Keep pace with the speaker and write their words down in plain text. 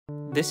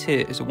This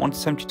here is a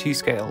 1:72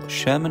 scale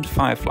Sherman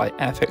Firefly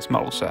Airfix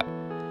model set.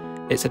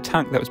 It's a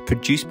tank that was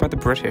produced by the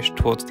British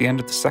towards the end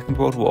of the Second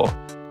World War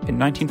in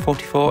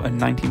 1944 and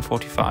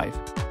 1945.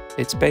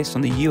 It's based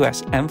on the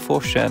US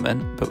M4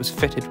 Sherman but was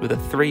fitted with a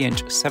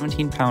 3-inch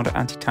 17-pounder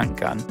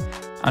anti-tank gun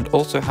and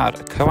also had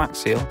a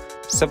coaxial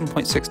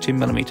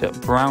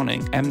 7.62mm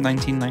Browning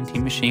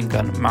M1919 machine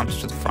gun mounted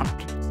to the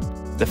front.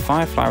 The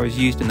Firefly was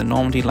used in the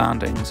Normandy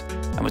landings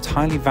and was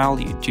highly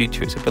valued due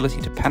to its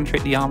ability to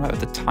penetrate the armour of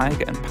the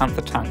Tiger and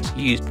Panther tanks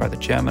used by the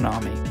German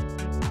army.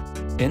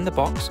 In the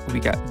box we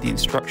get the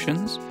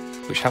instructions,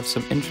 which have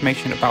some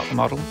information about the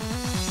model,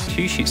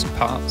 2 sheets of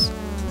parts,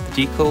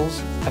 the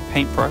decals, a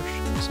paintbrush,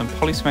 some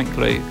polycement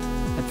glue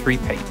and 3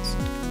 paints,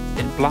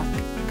 in black,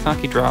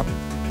 khaki drab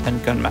and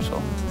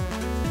gunmetal.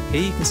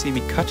 Here you can see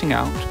me cutting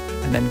out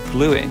and then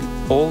gluing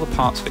all the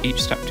parts for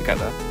each step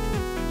together.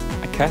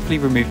 I carefully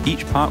remove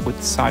each part with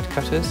the side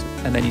cutters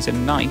and then use a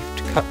knife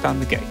to cut down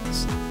the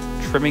gates,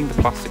 trimming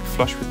the plastic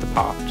flush with the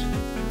part.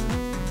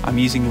 I'm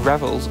using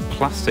Revell's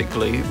plastic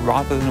glue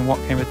rather than what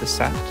came with the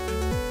set,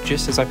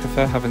 just as I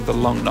prefer having the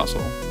long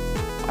nozzle.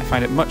 I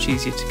find it much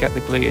easier to get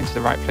the glue into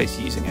the right place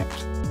using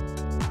it.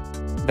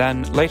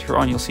 Then later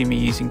on you'll see me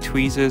using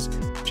tweezers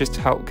just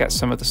to help get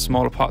some of the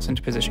smaller parts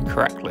into position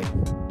correctly.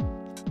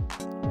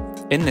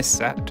 In this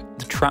set,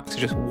 the tracks are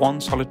just one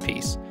solid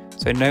piece,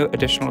 so no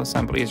additional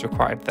assembly is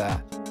required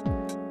there.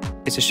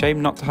 It's a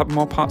shame not to have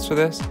more parts for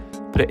this,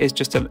 but it is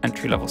just an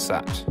entry-level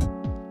set.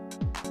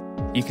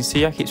 You can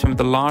see I keep some of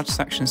the large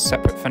sections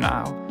separate for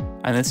now,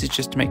 and this is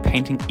just to make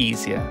painting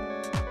easier,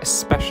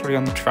 especially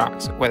on the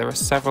tracks where there are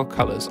several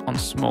colours on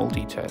small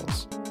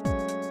details.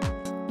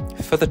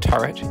 For the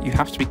turret, you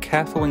have to be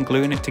careful when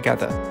gluing it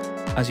together,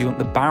 as you want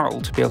the barrel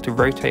to be able to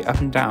rotate up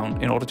and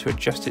down in order to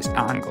adjust its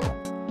angle.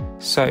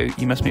 So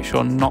you must make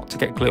sure not to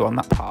get glue on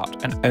that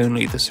part and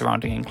only the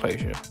surrounding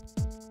enclosure.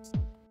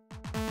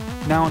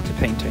 Now on to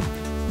painting.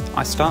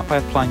 I start by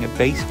applying a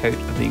base coat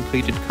of the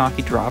included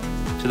khaki drab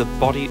to the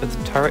body of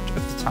the turret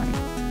of the tank,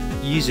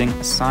 using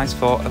a size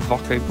 4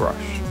 Avoco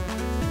brush.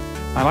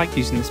 I like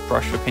using this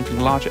brush for painting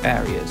larger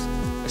areas,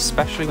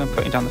 especially when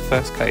putting down the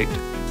first coat,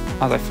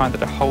 as I find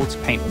that it holds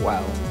paint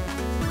well.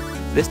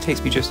 This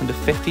takes me just under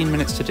 15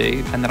 minutes to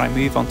do, and then I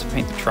move on to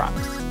paint the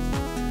tracks.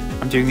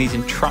 I'm doing these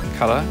in track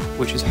colour,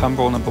 which is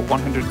Humbrol number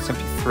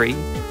 173,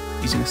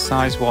 using a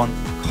size 1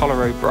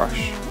 Coloro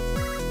brush.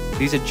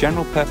 These are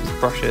general purpose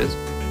brushes,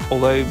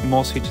 although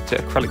more suited to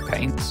acrylic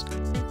paints,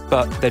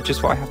 but they're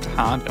just what I have to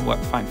hand and work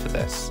fine for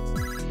this.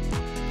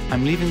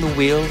 I'm leaving the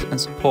wheels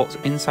and supports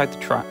inside the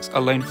tracks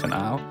alone for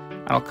now,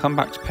 and I'll come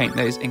back to paint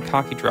those in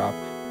khaki drab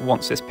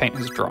once this paint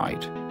has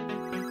dried.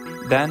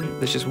 Then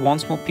there's just one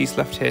small piece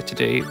left here to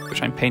do,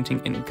 which I'm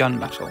painting in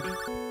gunmetal.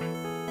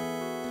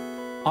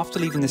 After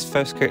leaving this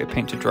first coat of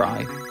paint to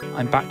dry,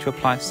 I'm back to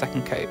apply a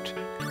second coat,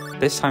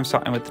 this time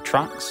starting with the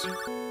tracks,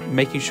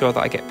 making sure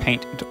that I get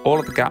paint into all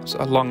of the gaps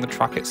along the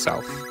track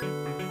itself.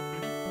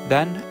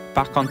 Then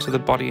back onto the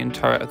body and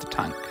turret of the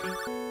tank.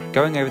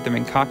 Going over them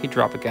in khaki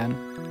drab again,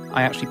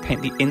 I actually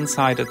paint the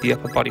inside of the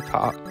upper body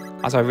part,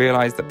 as I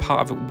realise that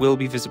part of it will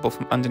be visible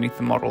from underneath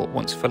the model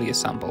once fully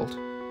assembled.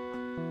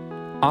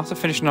 After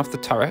finishing off the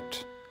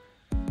turret,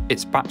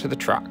 it's back to the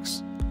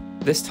tracks,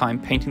 this time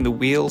painting the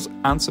wheels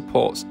and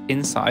supports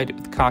inside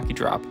with khaki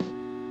drab,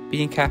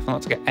 being careful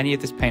not to get any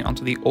of this paint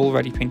onto the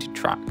already painted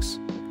tracks.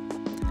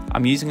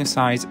 I'm using a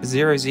size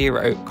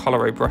 00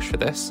 Coloro brush for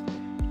this,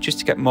 just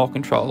to get more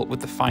control with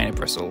the finer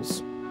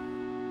bristles.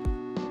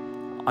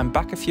 I'm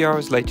back a few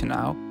hours later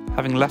now,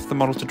 having left the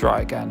model to dry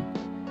again,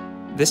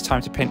 this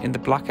time to paint in the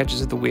black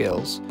edges of the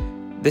wheels.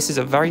 This is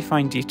a very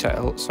fine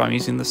detail, so I'm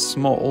using the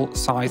small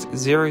size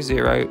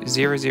 00000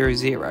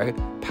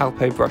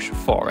 Palpo brush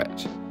for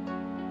it.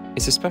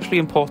 It's especially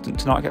important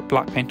to not get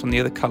black paint on the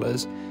other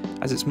colours,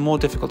 as it's more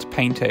difficult to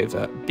paint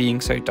over,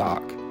 being so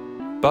dark.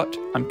 But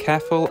I'm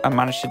careful and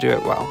manage to do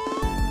it well.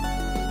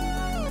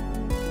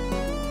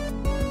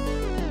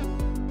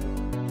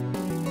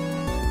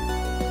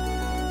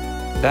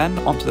 Then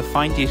onto the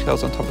fine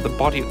details on top of the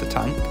body of the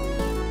tank,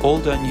 all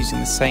done using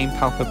the same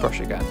Palpo brush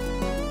again.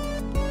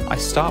 I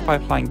start by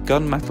applying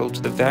gunmetal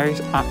to the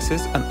various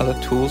axes and other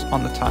tools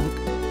on the tank,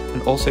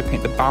 and also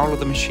paint the barrel of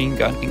the machine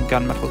gun in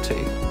gunmetal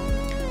too.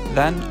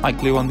 Then I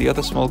glue on the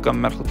other small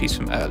gunmetal piece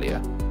from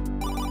earlier.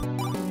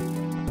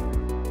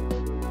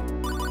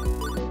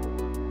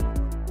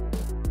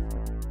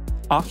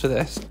 After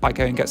this, I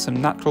go and get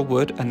some natural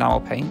wood enamel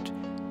paint,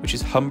 which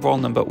is Humbrol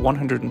number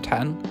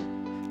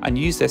 110, and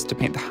use this to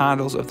paint the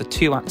handles of the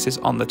 2 axes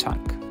on the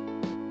tank.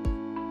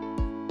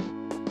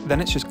 Then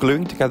it's just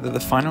gluing together the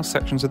final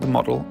sections of the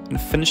model and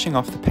finishing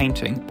off the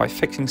painting by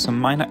fixing some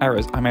minor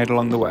errors I made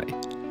along the way.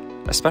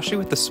 Especially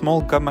with the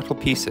small gunmetal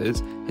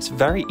pieces, it's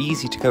very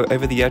easy to go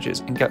over the edges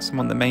and get some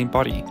on the main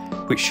body,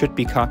 which should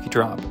be khaki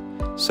drab,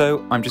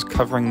 so I'm just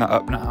covering that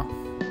up now.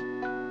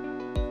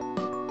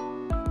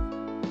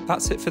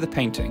 That's it for the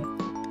painting.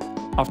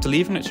 After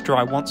leaving it to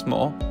dry once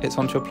more, it's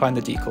on to applying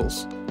the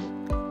decals.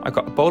 I've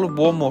got a bowl of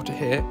warm water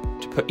here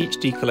to put each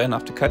decal in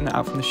after cutting it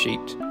out from the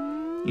sheet,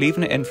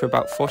 leaving it in for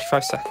about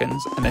 45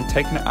 seconds and then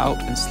taking it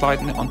out and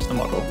sliding it onto the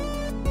model.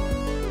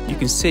 You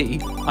can see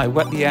I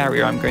wet the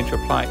area I'm going to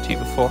apply it to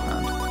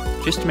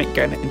beforehand, just to make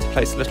getting it into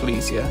place a little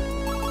easier,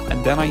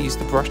 and then I use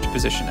the brush to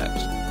position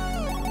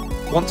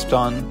it. Once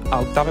done,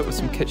 I'll dab it with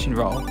some kitchen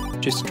roll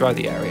just to dry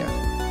the area.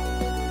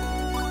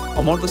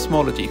 On one of the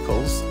smaller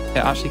decals, it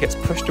actually gets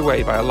pushed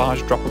away by a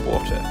large drop of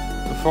water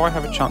before I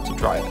have a chance to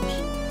dry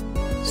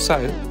it.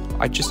 So,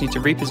 I just need to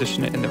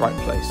reposition it in the right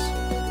place.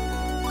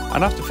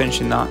 And after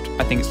finishing that,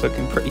 I think it's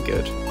looking pretty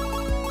good.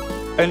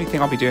 Only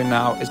thing I'll be doing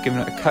now is giving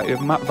it a coat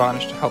of matte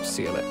varnish to help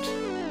seal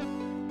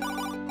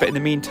it. But in the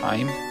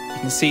meantime,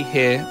 you can see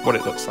here what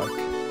it looks like.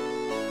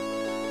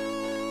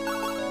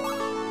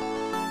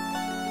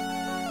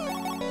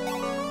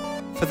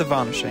 For the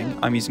varnishing,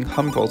 I'm using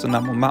Humboldt's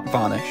enamel matte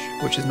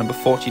varnish, which is number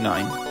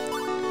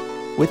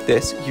 49. With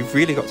this, you've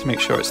really got to make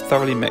sure it's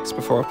thoroughly mixed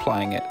before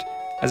applying it,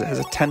 as it has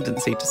a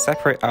tendency to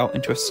separate out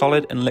into a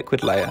solid and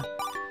liquid layer.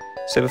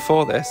 So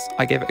before this,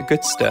 I gave it a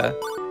good stir,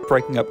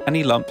 breaking up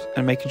any lumps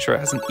and making sure it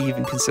has an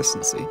even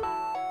consistency.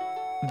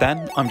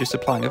 Then I'm just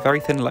applying a very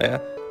thin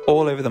layer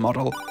all over the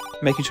model,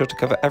 making sure to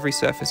cover every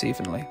surface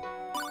evenly.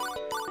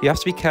 You have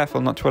to be careful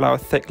not to allow a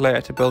thick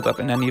layer to build up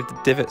in any of the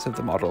divots of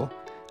the model,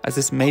 as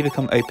this may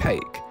become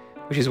opaque,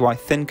 which is why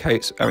thin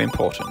coats are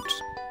important.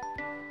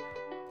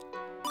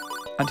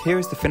 And here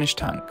is the finished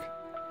tank.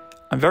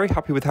 I'm very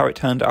happy with how it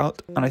turned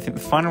out, and I think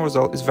the final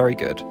result is very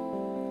good.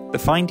 The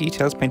fine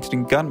details painted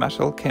in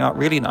gunmetal came out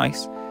really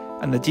nice,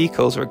 and the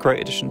decals are a great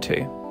addition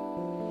too.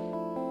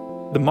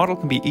 The model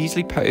can be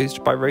easily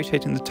posed by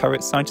rotating the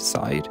turret side to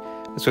side,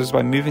 as well as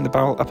by moving the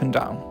barrel up and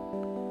down.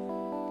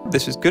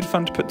 This was good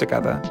fun to put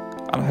together,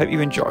 and I hope you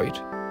enjoyed.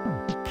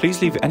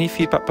 Please leave any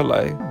feedback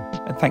below,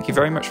 and thank you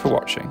very much for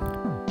watching.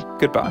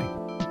 Goodbye.